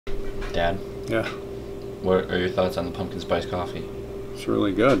Dad, Yeah, what are your thoughts on the pumpkin spice coffee? it's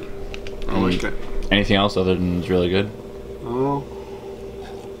really good. I like it. Anything else other than it's really good? Oh,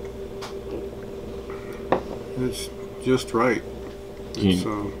 it's just right. It's, I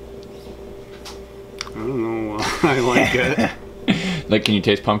don't know why I like it. Like, can you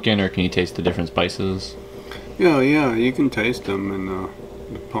taste pumpkin or can you taste the different spices? Yeah, you can taste them in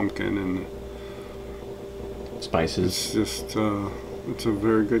the pumpkin, and Spices. it's just, it's a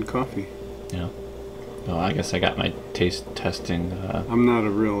very good coffee. Yeah. Well, I guess I got my taste testing. I'm not a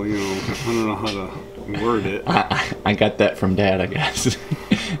real, I don't know how to word it. I got that from Dad, I guess.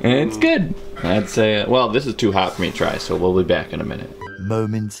 And it's good. I'd say, well, this is too hot for me to try, so we'll be back in a minute.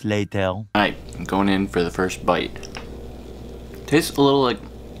 Moments later. Alright, I'm going in for the first bite. Tastes a little like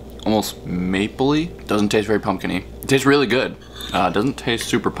almost mapley. Doesn't taste very pumpkin-y. It tastes really good. Doesn't taste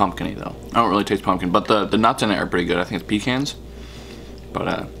super pumpkin-y though. I don't really taste pumpkin, but the nuts in it are pretty good. I think it's pecans.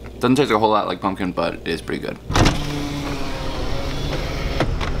 But doesn't taste a whole lot like pumpkin, but it is pretty good.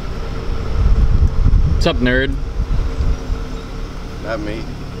 What's up, nerd? Not me.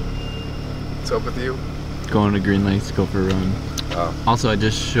 What's up with you? Going to Green Lakes to go for a run. Oh. Also, I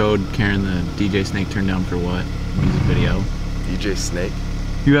just showed Karen the DJ Snake Turn Down for What music video. DJ Snake?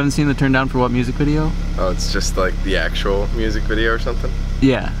 You haven't seen the Turn Down for What music video? Oh, it's just like the actual music video or something?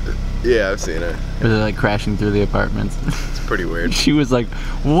 Yeah. Yeah, I've seen it. Where they're like crashing through the apartments. It's pretty weird. She was like,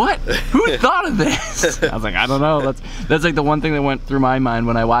 "What? Who thought of this?" I was like, "I don't know." That's like the one thing that went through my mind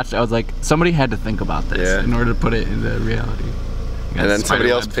when I watched it. I was like, somebody had to think about this in order to put it into reality. And then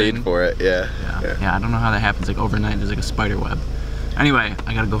somebody else paid for it. Yeah. Yeah, I don't know how that happens. Like overnight, there's like a spider web. Anyway,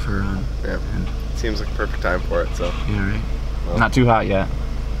 I gotta go for a run. Yeah. Seems like a perfect time for it. So. Yeah, right. Well, not too hot yet.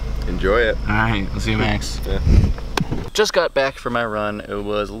 Enjoy it. All right, I'll see you, Max. Yeah. Just got back from my run. It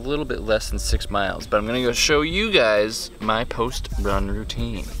was a little bit less than 6 miles, but I'm gonna go show you guys my post-run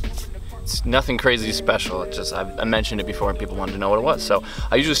routine. It's nothing crazy special. It's just I mentioned it before and people wanted to know what it was. So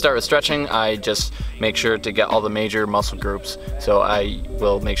I usually start with stretching. I just make sure to get all the major muscle groups. So I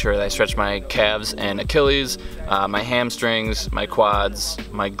will make sure that I stretch my calves and Achilles, my hamstrings, my quads,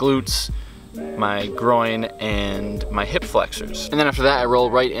 my glutes, my groin, and my hip flexors. And then after that I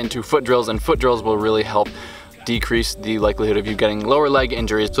roll right into foot drills, and foot drills will really help decrease the likelihood of you getting lower leg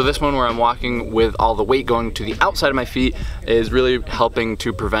injuries. So this one where I'm walking with all the weight going to the outside of my feet is really helping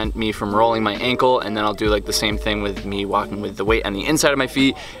to prevent me from rolling my ankle, and then I'll do like the same thing with me walking with the weight on the inside of my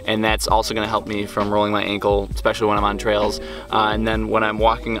feet, and that's also going to help me from rolling my ankle, especially when I'm on trails. And then when I'm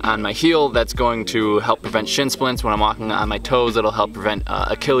walking on my heel, that's going to help prevent shin splints. When I'm walking on my toes, it'll help prevent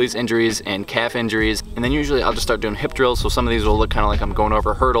Achilles injuries and calf injuries. And then usually I'll just start doing hip drills, so some of these will look kind of like I'm going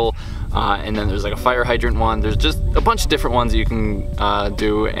over a hurdle, and then there's like a fire hydrant one. There's just a bunch of different ones that you can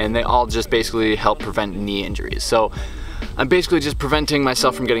do, and they all just basically help prevent knee injuries. So I'm basically just preventing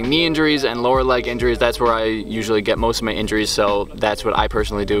myself from getting knee injuries and lower leg injuries. That's where I usually get most of my injuries, so that's what I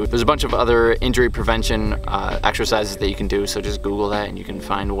personally do. There's a bunch of other injury prevention exercises that you can do, so just Google that and you can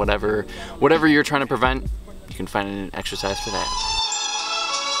find whatever you're trying to prevent, you can find an exercise for that.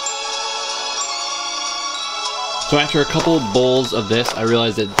 So after a couple bowls of this, I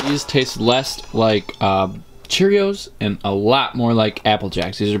realized that these taste less like Cheerios and a lot more like Apple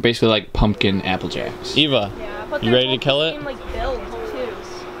Jacks. These are basically like pumpkin Apple Jacks. Eva, yeah, you ready to kill it? Like Bill too.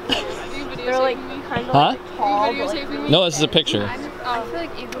 They're like kind of huh? like tall. Like, no, this is a picture. I feel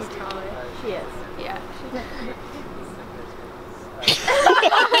like Eva's taller. She is. Yeah.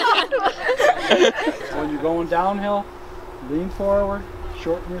 When you're going downhill, lean forward,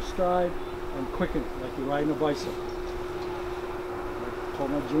 shorten your stride, and quicken it like you're riding a bicycle. I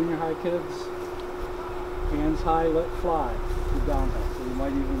told my junior high kids, hands high, let fly, do downhill. So you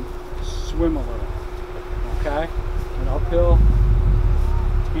might even swim a little. Okay? And uphill,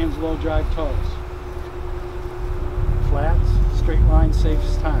 hands low, drive toes. Flats, straight line,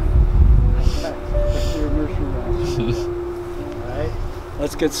 safest time. Okay, that's your nursery rest. Alright,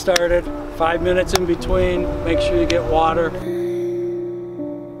 let's get started. 5 minutes in between, make sure you get water.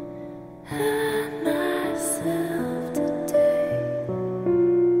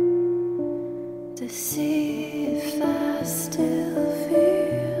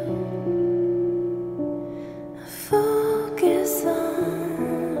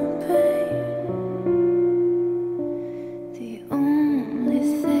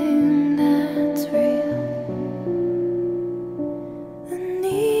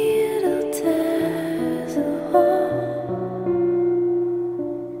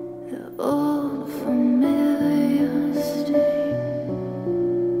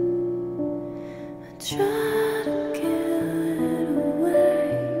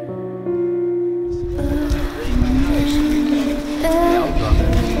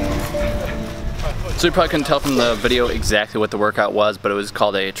 So you probably couldn't tell from the video exactly what the workout was, but it was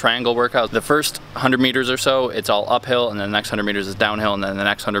called a triangle workout. The first 100 meters or so, it's all uphill, and then the next 100 meters is downhill, and then the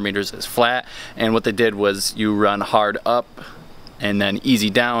next 100 meters is flat. And what they did was you run hard up, and then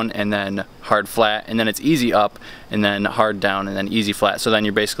easy down, and then hard flat, and then it's easy up, and then hard down, and then easy flat. So then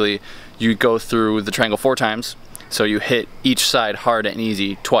you go through the triangle 4 times. So you hit each side hard and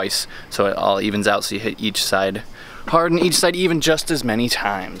easy twice, so it all evens out. So you hit each side hard and each side even just as many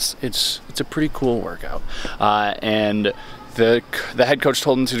times. It's a pretty cool workout. And the head coach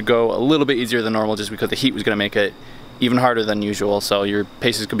told him to go a little bit easier than normal just because the heat was going to make it even harder than usual. So your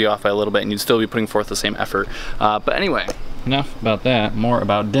paces could be off by a little bit and you'd still be putting forth the same effort. But anyway, enough about that. More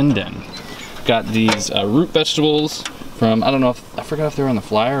about Din Din. Got these root vegetables from, I don't know if, I forgot if they're on the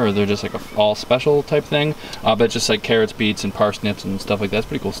flyer or they're just like a all special type thing, but just like carrots, beets, and parsnips and stuff like that. It's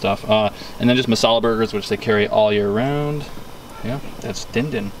pretty cool stuff. And then just masala burgers, which they carry all year round. Yeah, that's Din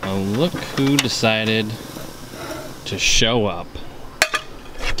Din. Well, look who decided to show up.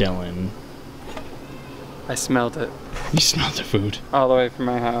 Dylan. I smelled it. You smelled the food. All the way from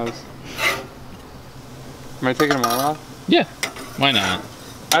my house. Am I taking them all off? Yeah, why not?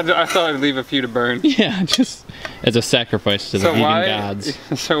 I thought I'd leave a few to burn. Yeah, just as a sacrifice to the vegan gods.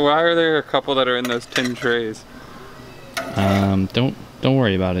 So why are there a couple that are in those tin trays? Don't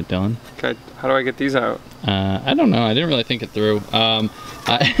worry about it, Dylan. Okay, how do I get these out? I don't know. I didn't really think it through. Well,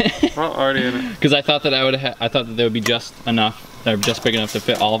 already in it. Because I thought that I thought that they would be just enough, or just big enough to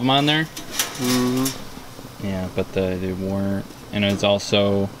fit all of them on there. Mm-hmm. Yeah, but they weren't, and it's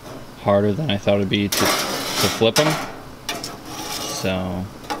also harder than I thought it'd be to flip them. So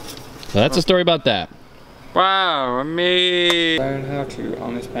that's a story about that. Wow, amazing. Learn how to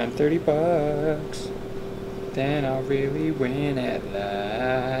only spend 30 bucks. Then I'll really win at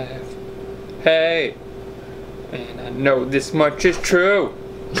life. Hey, and I know this much is true.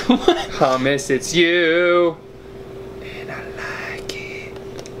 Hummus, it's you. And I like it.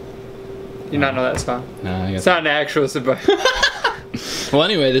 You not know that song? No, I guess it's not an actual song. Well,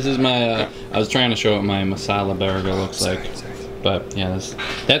 anyway, this is my, I was trying to show what my masala burger looks like. But yeah,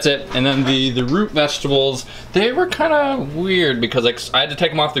 that's it. And then the root vegetables, they were kind of weird because like I had to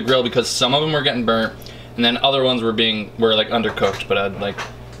take them off the grill because some of them were getting burnt, and then other ones were like undercooked. But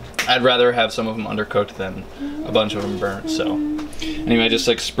I'd rather have some of them undercooked than a bunch of them burnt. So anyway, I just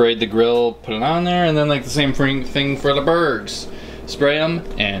like sprayed the grill, put it on there, and then like the same thing for the burgers. Spray them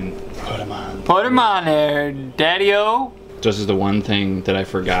and put them on. Put them on there, Daddy-o. This is the one thing that I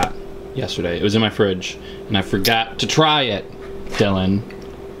forgot yesterday. It was in my fridge, and I forgot to try it. Dylan.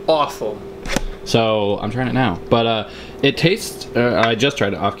 Awful. So I'm trying it now, but it tastes. I just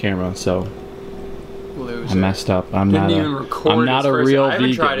tried it off camera, so I messed up. I'm not a real vegan. I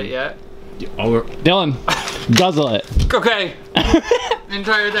haven't tried it yet. Oh, Dylan, guzzle it. Okay.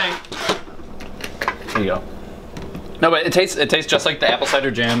 Enjoy your thing. There you go. No, but it tastes just like the apple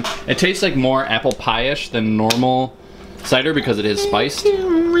cider jam. It tastes like more apple pie-ish than normal cider because it is spiced.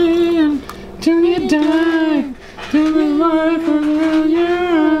 Till you die.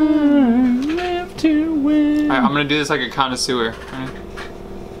 I'm gonna do this like a connoisseur. Right?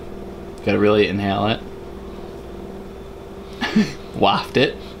 Gotta really inhale it. Waft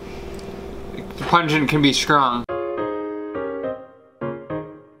it. The pungent can be strong.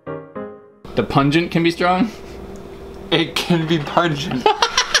 The pungent can be strong? It can be pungent.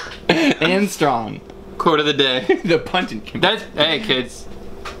 And strong. Quote of the day. The pungent can be. Hey kids.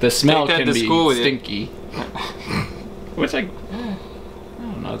 The smell can be stinky. Which I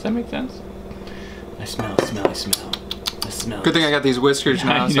don't know, does that make sense? I smell. Good thing I got these whiskers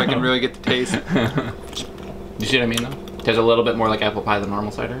now so I can really get the taste. You see what I mean though? Tastes a little bit more like apple pie than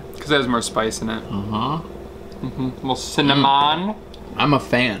normal cider. Because it has more spice in it. A little cinnamon. I'm a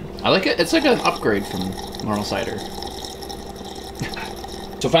fan. I like it. It's like an upgrade from normal cider.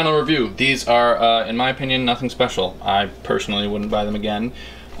 So final review. These are, in my opinion, nothing special. I personally wouldn't buy them again.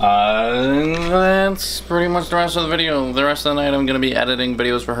 That's pretty much the rest of the video. The rest of the night I'm going to be editing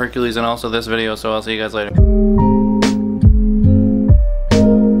videos for Hercules and also this video, so I'll see you guys later.